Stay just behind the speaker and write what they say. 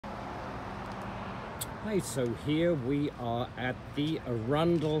Hey, so here we are at the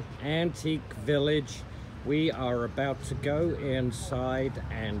Arundel Antique Village. We are about to go inside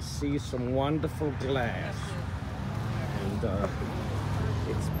and see some wonderful glass. And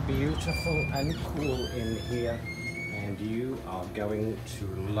it's beautiful and cool in here. And you are going to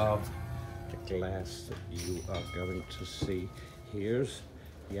love the glass that you are going to see. Here's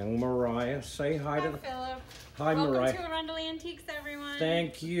young Mariah. Say hi to the... Philip. Hi, Mariah. Welcome to Arundel Antiques, everyone.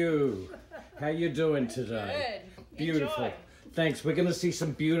 Thank you. How you doing today? Good. Beautiful. Enjoy. Thanks. We're going to see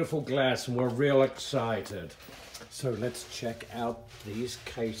some beautiful glass and we're real excited. So let's check out these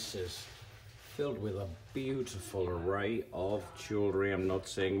cases filled with a beautiful array of jewelry. I'm not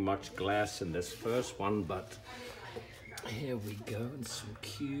seeing much glass in this first one, but here we go. And some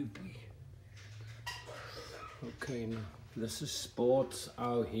QB. Okay, now this is sports.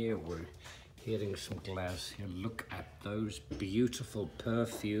 Oh, here we're hitting some glass here. Look at those beautiful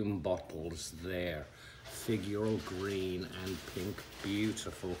perfume bottles there. Figural green and pink,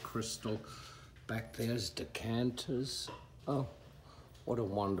 beautiful crystal. Back there's decanters. Oh, what a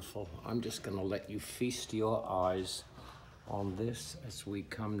wonderful. I'm just gonna let you feast your eyes on this as we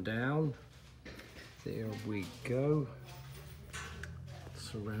come down. There we go.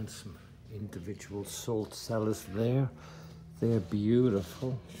 Let's around some individual salt cellars there. They're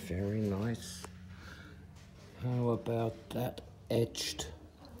beautiful, very nice. How about that etched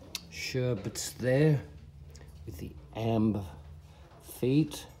sherbets there with the amber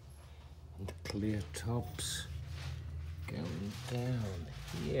feet and clear tops going down.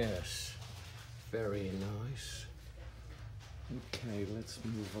 Yes, very nice. Okay, let's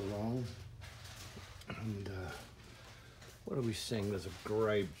move along. And what are we seeing? There's a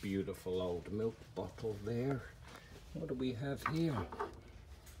great, beautiful old milk bottle there. What do we have here?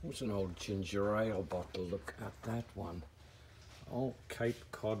 What's an old ginger ale bottle? Look at that one. All Cape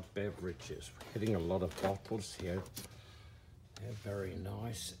Cod beverages. We're hitting a lot of bottles here. They're very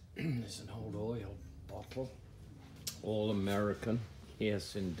nice. There's an old oil bottle. All American.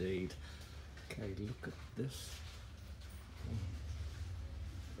 Yes, indeed. Okay, look at this.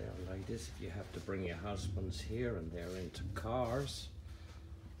 There, ladies, if you have to bring your husbands here and they're into cars,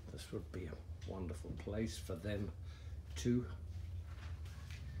 this would be a wonderful place for them to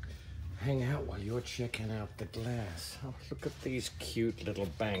hang out while you're checking out the glass. Oh, look at these cute little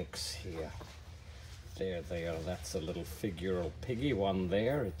banks here. There they are. That's a little figural piggy one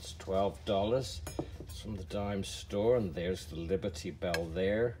there. It's $12. It's from the dime store. And there's the Liberty Bell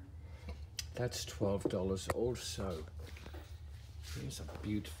there. That's $12 also. Here's a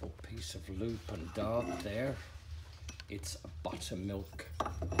beautiful piece of loop and dart there. It's a buttermilk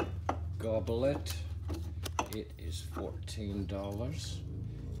goblet. It is $14.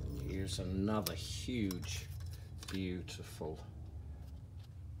 Here's another huge, beautiful.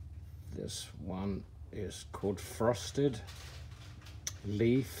 This one is called Frosted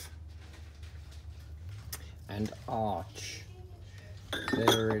Leaf and Arch.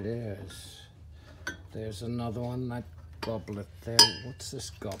 There it is. There's another one, that goblet there. What's this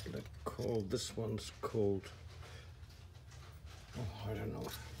goblet called? This one's called, oh, I don't know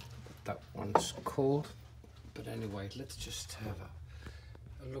what that one's called. But anyway, let's just have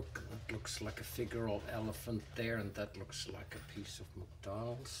a look. That looks like a figural elephant there, and that looks like a piece of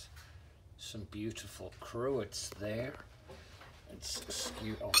McDonald's. Some beautiful cruets there. It's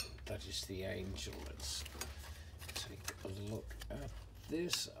skewed. Oh, that is the angel. Let's take a look at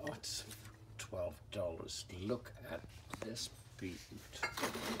this. Oh, it's $12. Look at this beautiful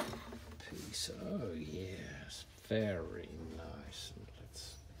piece. Oh yes, very nice. And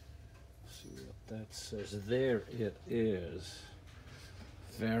let's see what that says. There it is.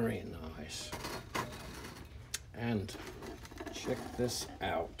 Very nice. And check this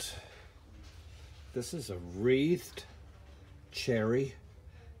out. This is a wreathed cherry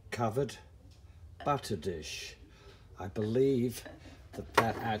covered butter dish. I believe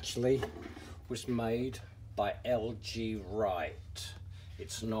that actually was made by L.G. Wright.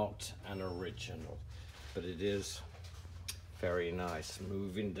 It's not an original, but it is very nice.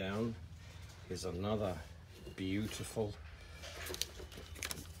 Moving down, here's another beautiful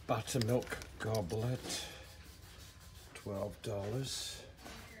buttermilk goblet, $12.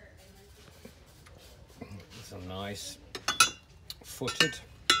 It's a nice footed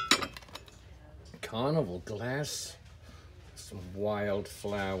carnival glass. Some wild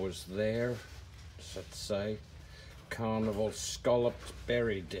flowers there. Let's say carnival scalloped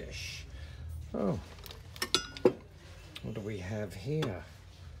berry dish. Oh, what do we have here?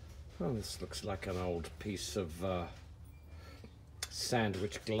 Oh, this looks like an old piece of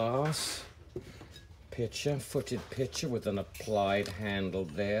sandwich glass pitcher, footed pitcher with an applied handle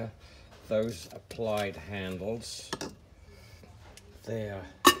there. those applied handles. There.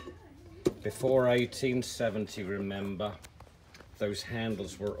 Before 1870, remember, those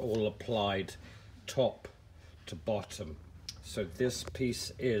handles were all applied top to bottom. So this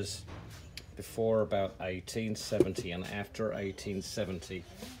piece is before about 1870, and after 1870,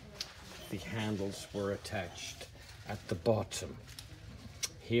 the handles were attached at the bottom.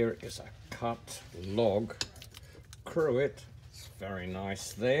 Here is a cut log cruet. It's very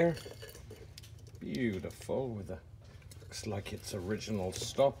nice there. Beautiful, with a, looks like it's original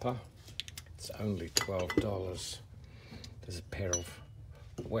stopper. It's only $12. There's a pair of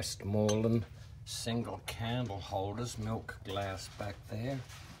Westmoreland single candle holders, milk glass back there.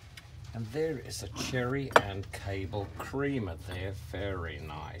 And there is a cherry and cable creamer there, very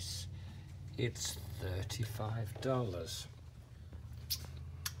nice. It's $35.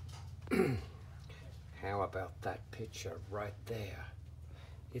 How about that picture right there?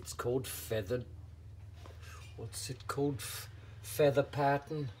 It's called feathered, what's it called? Feather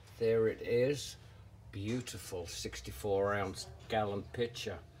pattern. There it is. Beautiful 64-ounce gallon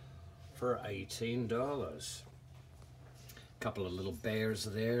pitcher for $18. Couple of little bears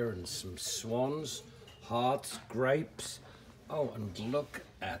there and some swans, hearts, grapes. Oh, and look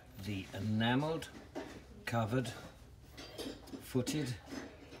at the enameled, covered, footed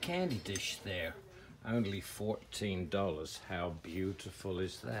candy dish there. Only $14. How beautiful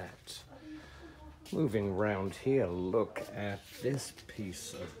is that? Moving around here, look at this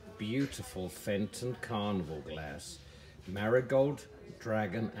piece of beautiful Fenton Carnival glass. Marigold,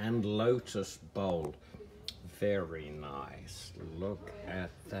 dragon, and lotus bowl. Very nice. Look at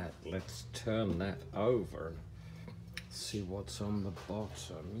that. Let's turn that over and see what's on the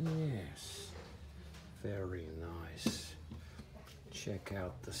bottom. Yes, very nice. Check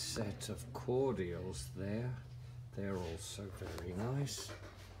out the set of cordials there. They're also very nice.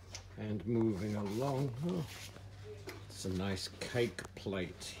 And moving along, oh, it's a nice cake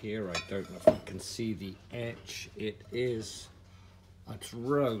plate here. I don't know if you can see the etch. It is, it's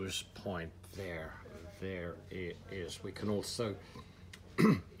rose point there. There it is. We can also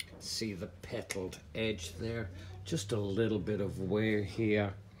see the petaled edge there. Just a little bit of wear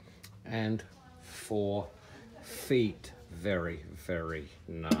here. And 4 feet. Very, very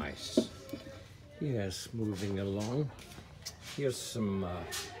nice. Yes, moving along. Here's some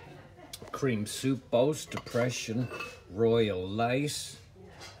cream soup bowls, Depression, Royal Lace,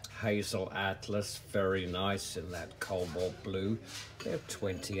 Hazel Atlas, very nice in that cobalt blue. They're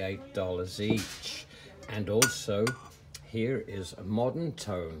 $28 each. And also, here is a Modern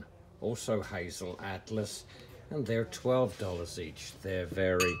Tone, also Hazel Atlas, and they're $12 each. They're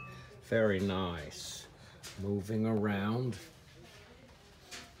very, very nice. Moving around,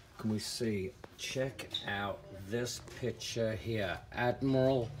 can we see? Check out this picture here,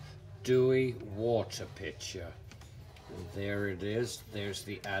 Admiral Dewey water pitcher. There it is. There's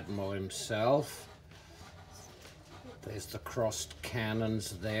the Admiral himself. There's the crossed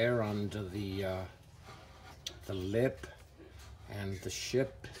cannons there under the lip, and the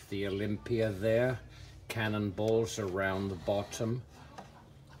ship, the Olympia there. Cannonballs around the bottom.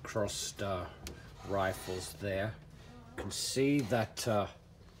 Crossed rifles there. You can see that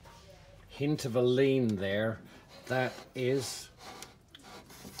hint of a lean there. That is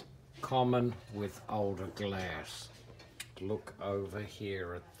common with older glass. Look over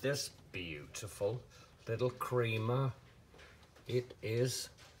here at this beautiful little creamer. It is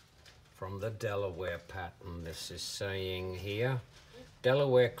from the Delaware pattern. This is saying here,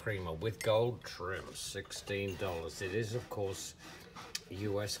 Delaware creamer with gold trim, $16. It is, of course,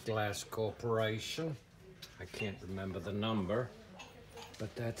 US Glass Corporation. I can't remember the number,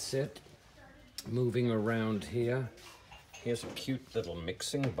 but that's it. Moving around here, here's a cute little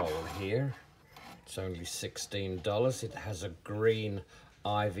mixing bowl here. It's only $16. It has a green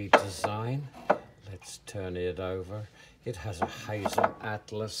ivy design. Let's turn it over. It has a Hazel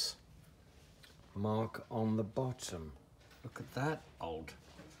Atlas mark on the bottom. Look at that old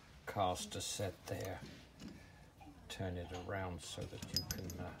caster set there. Turn it around so that you can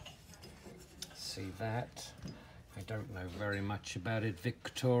see that. I don't know very much about it.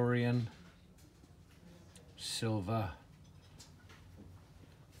 Victorian, silver.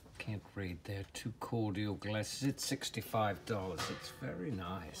 Can't read there. 2 cordial glasses. It's $65. It's very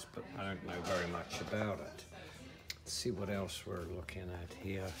nice, but I don't know very much about it. Let's see what else we're looking at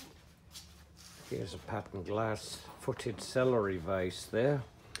here. Here's a pattern glass footed celery vase there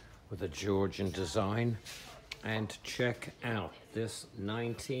with a Georgian design. And check out this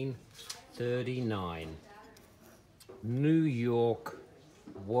 1939 New York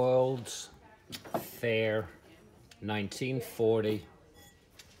World's Fair 1940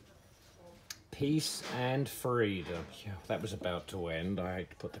 Peace and freedom. Yeah, that was about to end. I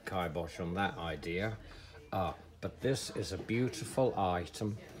hate to put the kibosh on that idea. But this is a beautiful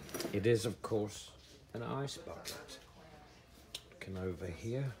item. It is, of course, an ice bucket. Looking over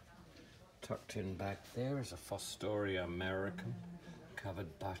here, tucked in back there is a Fostoria American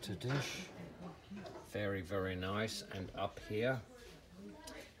covered butter dish. Very, very nice. And up here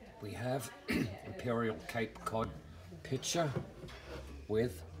we have Imperial Cape Cod pitcher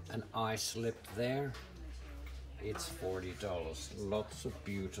with an ice lip there. It's $40. Lots of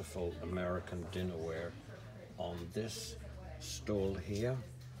beautiful American dinnerware on this stall here.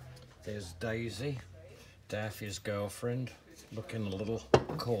 There's Daisy, Daffy's girlfriend, looking a little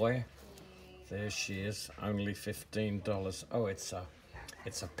coy. There she is, only $15. Oh, it's a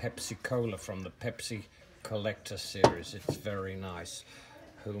Pepsi Cola from the Pepsi Collector series. It's very nice.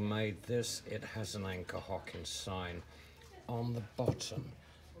 Who made this? It has an Anchor Hawkins sign on the bottom.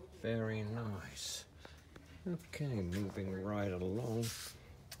 Very nice. Okay, moving right along.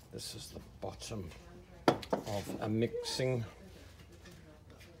 This is the bottom of a mixing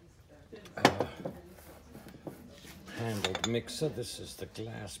handled mixer. This is the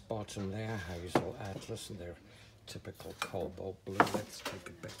glass bottom there, Hazel Atlas, and their typical cobalt blue. Let's take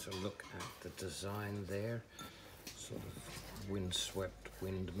a better look at the design there. Sort of windswept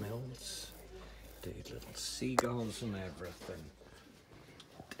windmills, the little seagulls and everything.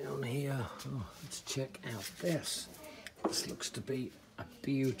 Down here, oh, let's check out this. This looks to be a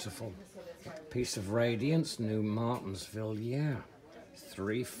beautiful piece of Radiance, New Martinsville, yeah.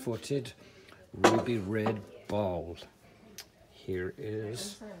 3-footed ruby red bowl. Here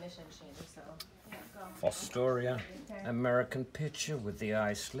is Fostoria American pitcher with the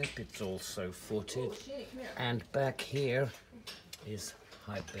ice lip. It's also footed. And back here is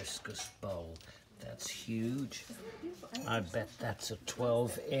Hibiscus bowl. That's huge. I bet that's a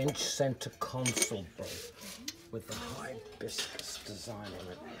 12-inch center console bowl with the hibiscus design on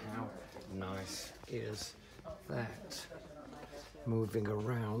it. How nice is that? Moving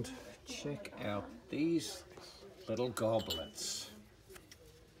around, check out these little goblets.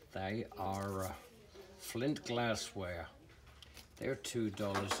 They are flint glassware. They're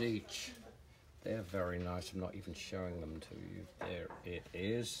 $2 each. They're very nice. I'm not even showing them to you. There it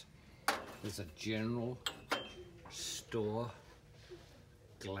is. There's a general store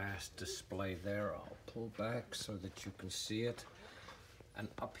glass display there. I'll pull back so that you can see it. And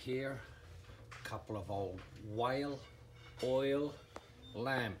up here, a couple of old whale oil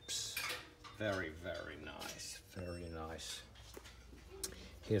lamps. Very, very nice. Very nice.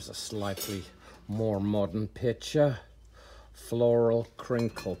 Here's a slightly more modern picture. Floral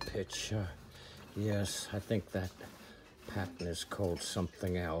crinkle picture. Yes, I think that pattern is called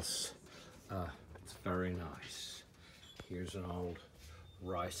something else. It's very nice. Here's an old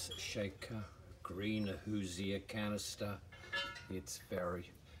rice shaker, green Ahusia canister. It's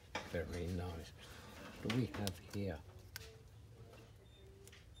very, very nice. What do we have here?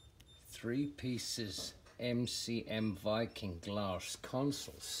 3 pieces MCM Viking glass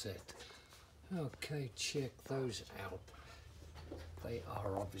console set. Okay, check those out. They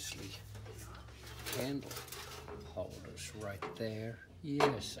are obviously candle holders right there.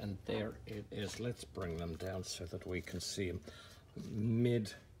 Yes, and there it is. Let's bring them down so that we can see them.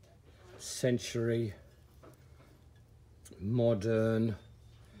 Mid-century modern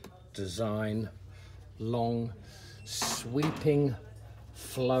design, long sweeping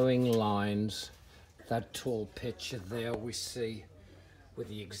flowing lines. That tall picture there we see with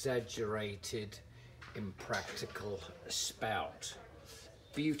the exaggerated impractical spout.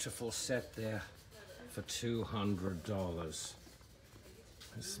 Beautiful set there for $200.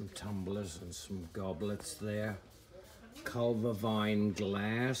 There's some tumblers and some goblets there. Culver vine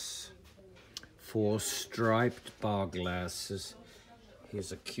glass, 4 striped bar glasses.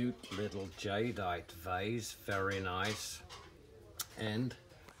 Here's a cute little jadeite vase, very nice. And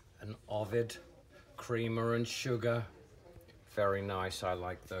an Ovid creamer and sugar, very nice. I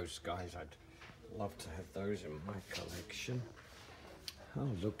like those guys. I'd love to have those in my collection. Oh,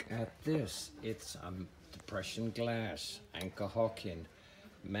 look at this. It's Depression glass, Anchor Hawkins,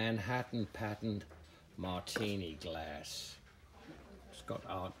 Manhattan patterned martini glass. It's got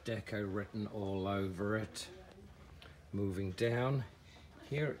Art Deco written all over it. Moving down,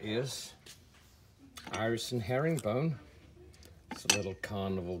 here is Iris and Herringbone. It's a little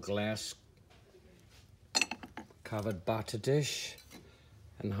carnival glass covered butter dish.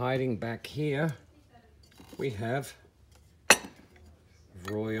 And hiding back here, we have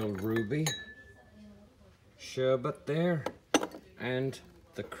Royal Ruby, sherbet there, and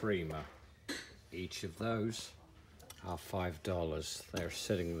the creamer. Each of those are $5. They're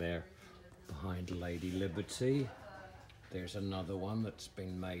sitting there behind Lady Liberty. There's another one that's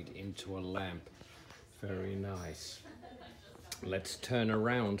been made into a lamp. Very nice. Let's turn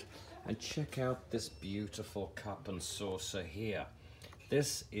around and check out this beautiful cup and saucer here.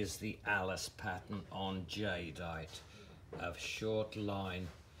 This is the Alice pattern on jadeite, a short line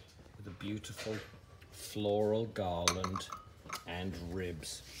with a beautiful floral garland and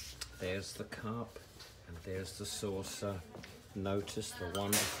ribs. There's the cup and there's the saucer. Notice the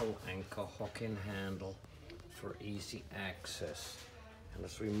wonderful anchor hocking handle for easy access. And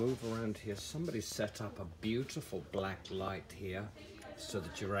as we move around here, somebody set up a beautiful black light here so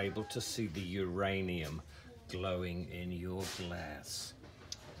that you're able to see the uranium glowing in your glass.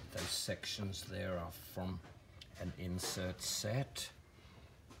 Those sections there are from an insert set,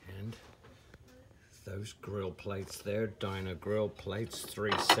 and those grill plates there, diner grill plates,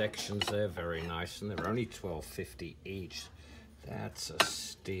 3 sections there, very nice, and they're only $12.50 each. That's a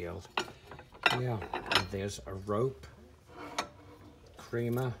steal. Yeah, and there's a rope,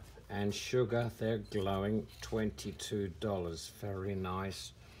 creamer and sugar, they're glowing, $22, very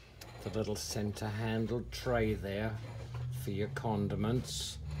nice. The little center handled tray there for your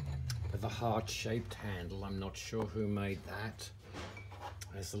condiments with a heart-shaped handle. I'm not sure who made that.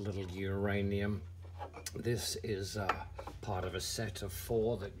 There's a little uranium. This is part of a set of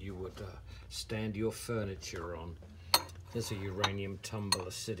 4 that you would stand your furniture on. There's a uranium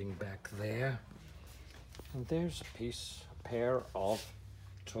tumbler sitting back there. And there's a pair of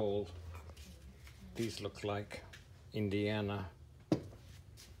tall, these look like Indiana,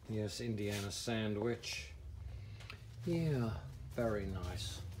 yes, Indiana sandwich. Yeah, very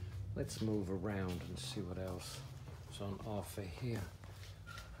nice. Let's move around and see what else is on offer here.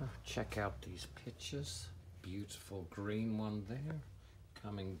 Check out these pictures. Beautiful green one there,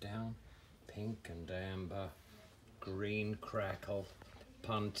 coming down, pink and amber, green crackle,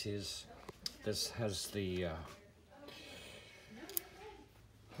 punties. This has the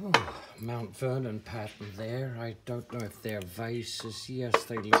Mount Vernon pattern there. I don't know if they're vases. Yes,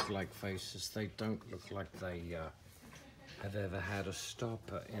 they look like vases. They don't look like they have ever had a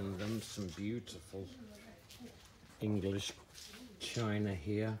stopper in them. Some beautiful English china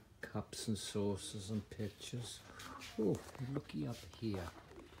here, cups and saucers and pitchers. Oh, looky up here.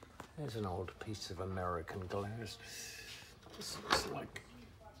 There's an old piece of American glass. This looks like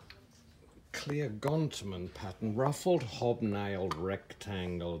clear Gonterman pattern, ruffled hobnailed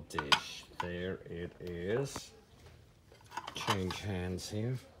rectangle dish. There it is. Change hands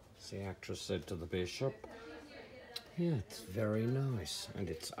here. As the actress said to the bishop. Yeah, it's very nice, and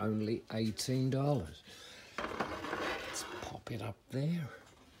it's only $18. Let's pop it up there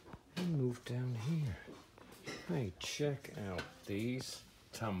and move down here. Hey, check out these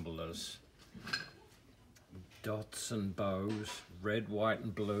tumblers. Dots and bows, red, white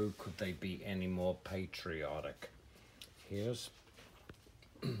and blue. Could they be any more patriotic? Here's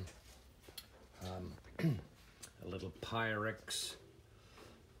a little Pyrex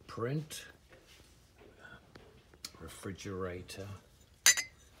print, refrigerator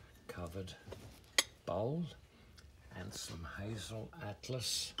covered bowl, and some hazel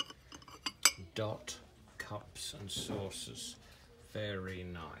atlas dot cups and saucers. Very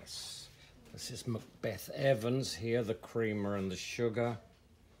nice. This is Macbeth Evans here, the creamer and the sugar.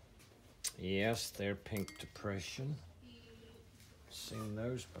 Yes, they're pink depression. Seen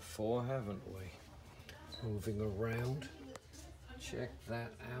those before, haven't we? Moving around. Check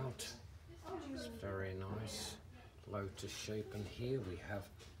that out. It's very nice. Lotus shape. And here we have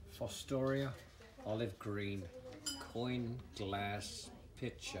Fostoria, olive green, coin glass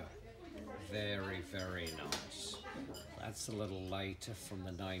pitcher. Very, very nice. That's a little later, from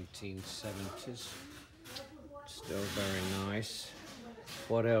the 1970s. Still very nice.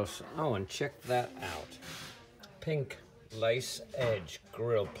 What else? Oh, and check that out. Pink lace edge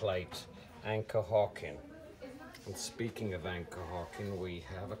grill plate, anchor hocking. And speaking of anchor hocking, we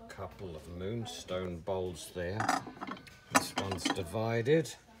have a couple of moonstone bowls there. This one's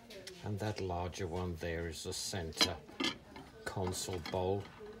divided, and that larger one there is the center console bowl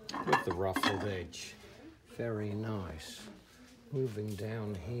with the ruffled edge. Very nice. Moving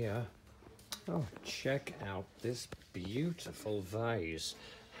down here. Oh, check out this beautiful vase.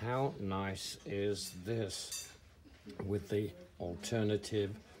 How nice is this? With the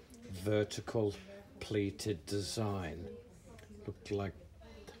alternative vertical pleated design. Looked like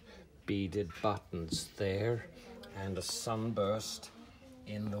beaded buttons there, and a sunburst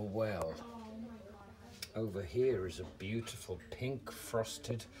in the well. Over here is a beautiful pink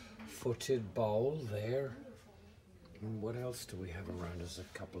frosted footed bowl there. And what else do we have around? There's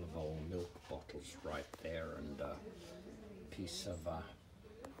a couple of old milk bottles right there, and a piece of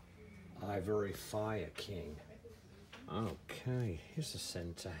Ivory Fire King. Okay, here's a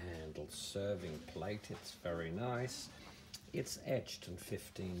center handle serving plate. It's very nice. It's etched and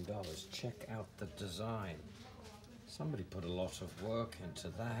 $15. Check out the design. Somebody put a lot of work into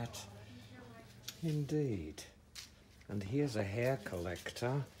that. Indeed. And here's a hair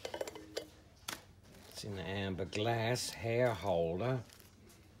collector. It's in amber glass, hair holder.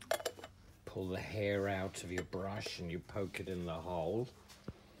 Pull the hair out of your brush and you poke it in the hole.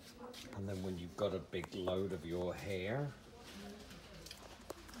 And then when you've got a big load of your hair,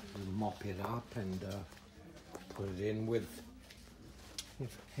 you mop it up and put it in with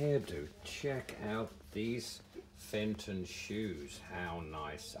hairdo. Check out these Fenton shoes. How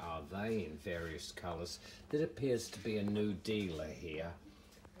nice are they in various colors? There appears to be a new dealer here.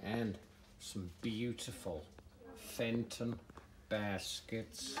 And some beautiful Fenton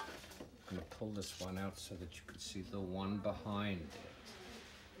baskets. I'm going to pull this one out so that you can see the one behind it.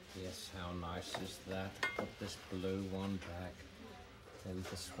 Yes, how nice is that? Put this blue one back. Then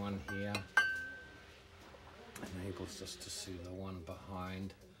this one here enables us to see the one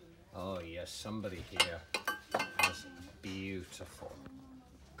behind. Oh yes, somebody here has a beautiful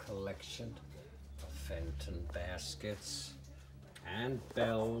collection of Fenton baskets and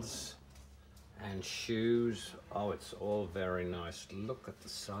bells and shoes. Oh, it's all very nice. Look at the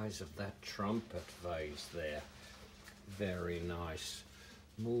size of that trumpet vase there. Very nice.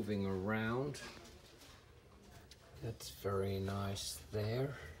 Moving around. That's very nice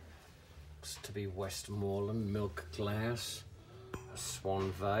there. Looks to be Westmoreland milk glass. A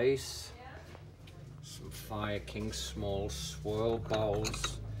swan vase. Some Fire King small swirl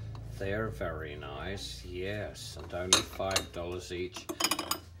bowls. They're very nice, yes, and only $5 each.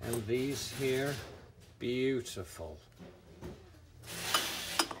 And these here, beautiful.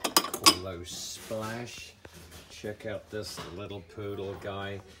 Call those Splash. Check out this little poodle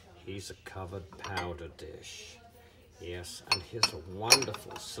guy. He's a covered powder dish. Yes, and here's a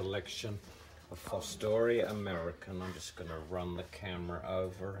wonderful selection of Fostoria American. I'm just going to run the camera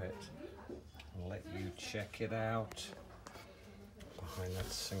over it and let you check it out. Behind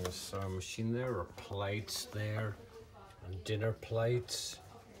that Singer sewing machine, there are plates there and dinner plates.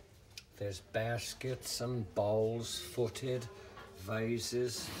 There's baskets and bowls, footed,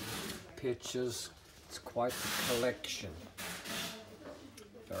 vases, pitchers. It's quite a collection.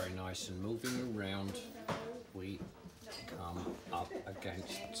 Very nice. And moving around, we come up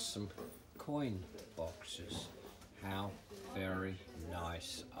against some coin boxes. How very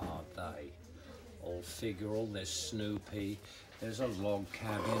nice are they? All figural. There's Snoopy. There's a log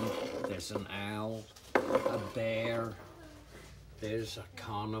cabin. There's an owl, a bear. There's a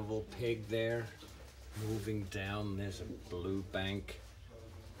carnival pig there. Moving down, there's a blue bank.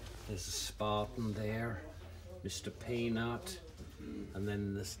 There's a Spartan there, Mr. Peanut. And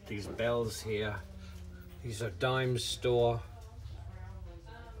then these bells here. These are dime store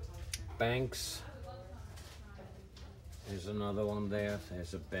banks. There's another one there.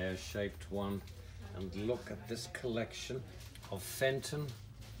 There's a bear-shaped one. And look at this collection of Fenton,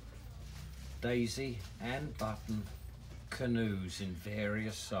 Daisy and Button canoes in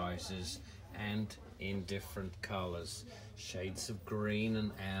various sizes and in different colors. Shades of green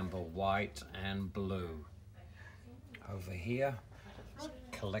and amber, white and blue. Over here, a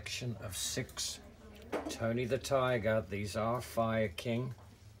collection of 6 Tony the Tiger. These are Fire King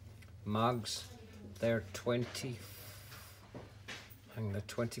mugs. They're $24.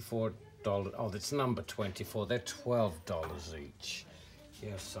 Oh, it's number 24. They're $12 each.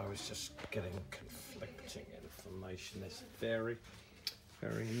 Yes, I was just getting conflicting information. It's very,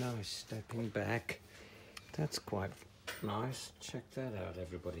 very nice. Stepping back. That's quite nice. Check that out,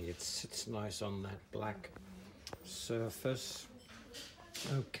 everybody. It sits nice on that black surface.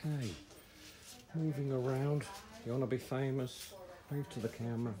 Okay. Moving around. You want to be famous? Move to the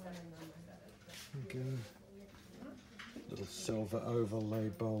camera. Again. Little silver overlay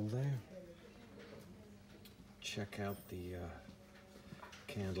bowl there. Check out the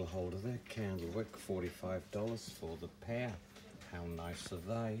candle holder there. Candlewick, $45 for the pair. How nice are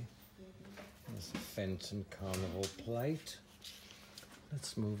they? There's a Fenton Carnival plate.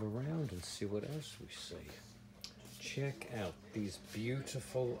 Let's move around and see what else we see. Check out these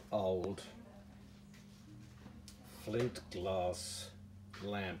beautiful old flint glass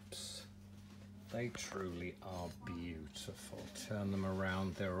lamps. They truly are beautiful. Turn them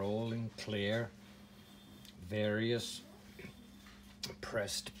around. They're all in clear, various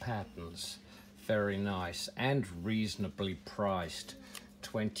pressed patterns. Very nice and reasonably priced.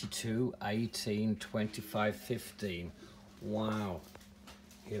 $22, $18, $25, $15. Wow.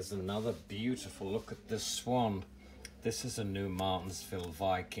 Here's another beautiful. Look at this swan. This is a new Martinsville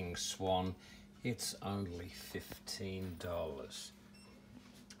Viking Swan. It's only $15.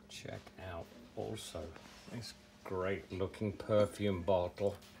 Check out also this great looking perfume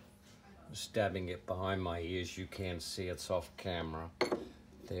bottle. I'm stabbing it behind my ears. You can't see, it's off camera.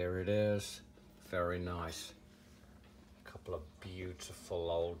 There it is. Very nice. A couple of beautiful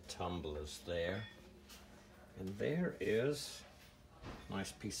old tumblers there. And there is a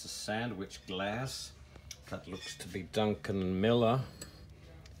nice piece of sandwich glass. That looks to be Duncan Miller.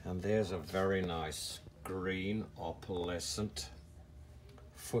 And there's a very nice green opalescent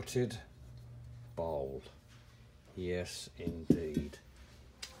footed bowl. Yes, indeed.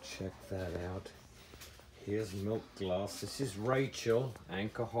 Check that out. Here's milk glass. This is Rachel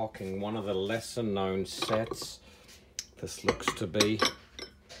Anchor Hocking, one of the lesser known sets. This looks to be,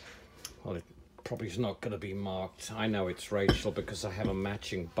 well, it probably is not going to be marked. I know it's Rachel because I have a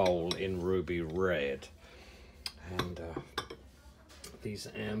matching bowl in ruby red. And these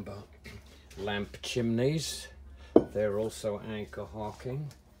amber lamp chimneys, they're also Anchor Hocking.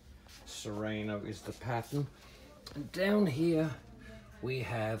 Sereno is the pattern. And down here we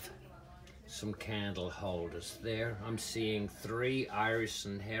have some candle holders there. I'm seeing 3 iris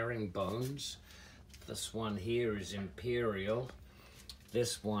and herringbones. This one here is Imperial.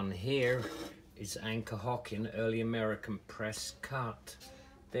 This one here is Anchor Hocking, early American press cut.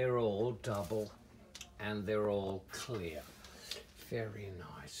 They're all double and they're all clear. Very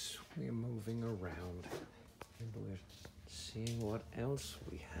nice. We're moving around and we're seeing what else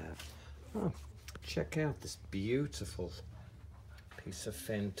we have. Oh, check out this beautiful piece of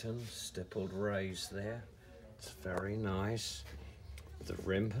Fenton, stippled rays there. It's very nice. The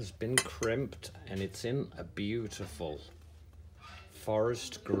rim has been crimped and it's in a beautiful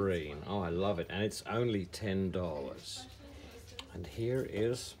forest green. Oh, I love it. And it's only $10. And here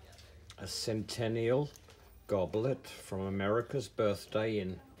is a centennial goblet from America's birthday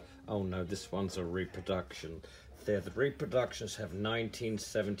in, oh no, this one's a reproduction. There, the reproductions have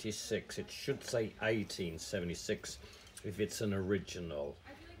 1976. It should say 1876 if it's an original.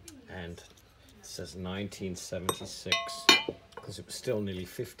 And it says 1976 because it was still nearly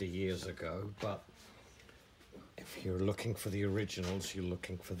 50 years ago. But if you're looking for the originals, you're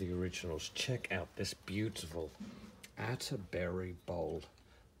looking for the originals. Check out this beautiful Atterbury bowl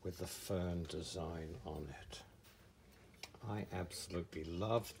with the fern design on it. I absolutely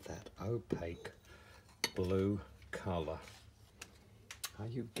love that opaque blue color. Are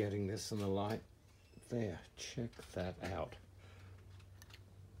you getting this in the light? There, check that out.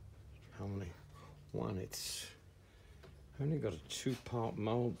 How many? One, it's only got a 2-part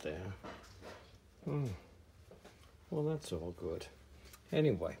mold there. Oh, well, that's all good.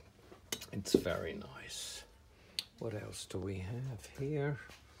 Anyway, it's very nice. What else do we have here?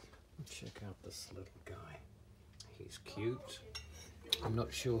 Check out this little guy. He's cute. I'm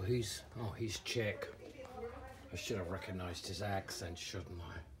not sure he's Czech. I should have recognized his accent, shouldn't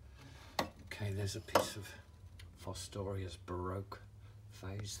I? Okay, there's a piece of Fostoria's Baroque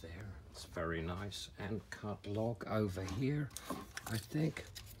vase there. It's very nice. And cut log over here. I think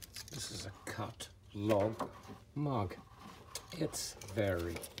this is a cut log mug. It's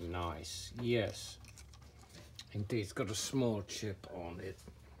very nice. Yes, indeed. It's got a small chip on it.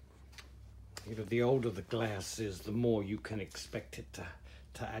 You know, the older the glass is, the more you can expect it to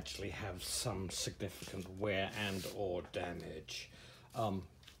actually have some significant wear and or damage.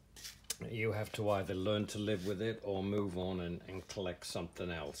 You have to either learn to live with it or move on and collect something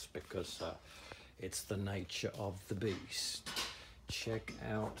else because it's the nature of the beast. Check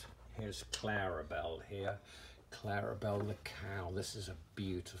out, here's Clarabelle here. Clarabelle the cow. This is a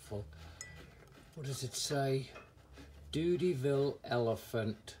beautiful, what does it say? Dutyville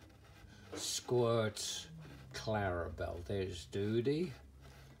elephant squirts Clarabelle. There's Duty,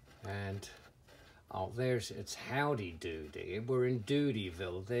 and oh, it's Howdy Doody. We're in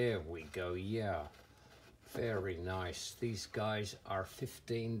Dutyville. There we go. Yeah, very nice. These guys are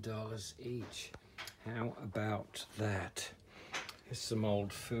 $15 each. How about that? Here's some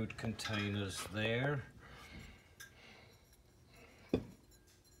old food containers there.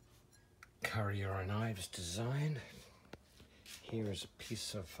 Currier and Ives design. Here is a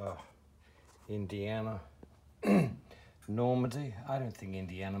piece of Indiana Normandy. I don't think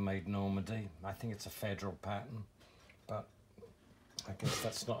Indiana made Normandy. I think it's a federal pattern, but I guess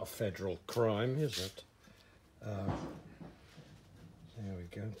that's not a federal crime, is it? There we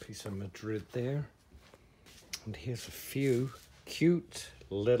go, piece of Madrid there. And here's a few cute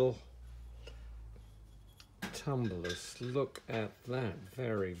little tumblers. Look at that,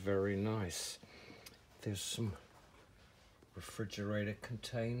 very, very nice. There's some refrigerator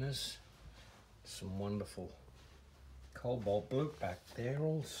containers, some wonderful cobalt blue back there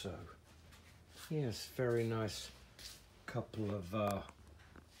also. Yes, very nice couple of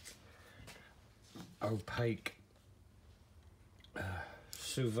opaque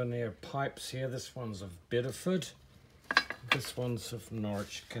souvenir pipes here. This one's of Biddeford. This one's of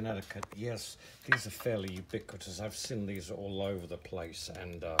Norwich, Connecticut. Yes, these are fairly ubiquitous. I've seen these all over the place,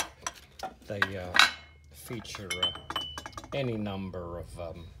 and they feature any number of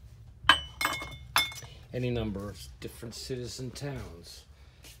different cities and towns.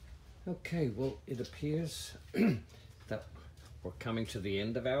 Okay, well, it appears that we're coming to the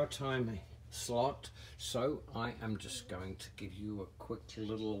end of our time slot, so I am just going to give you a quick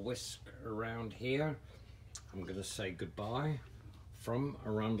little whisk around here. I'm going to say goodbye from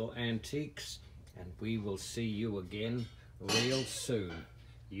Arundel Antiques, and we will see you again real soon.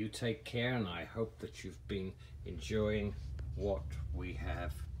 You take care, and I hope that you've been enjoying what we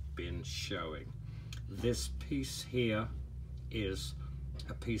have been showing. This piece here is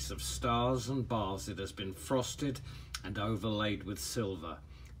a piece of stars and bars. It has been frosted and overlaid with silver.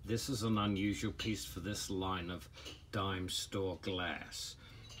 This is an unusual piece for this line of dime store glass.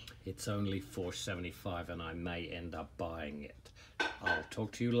 It's only $4.75, and I may end up buying it. I'll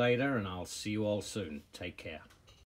talk to you later, and I'll see you all soon. Take care.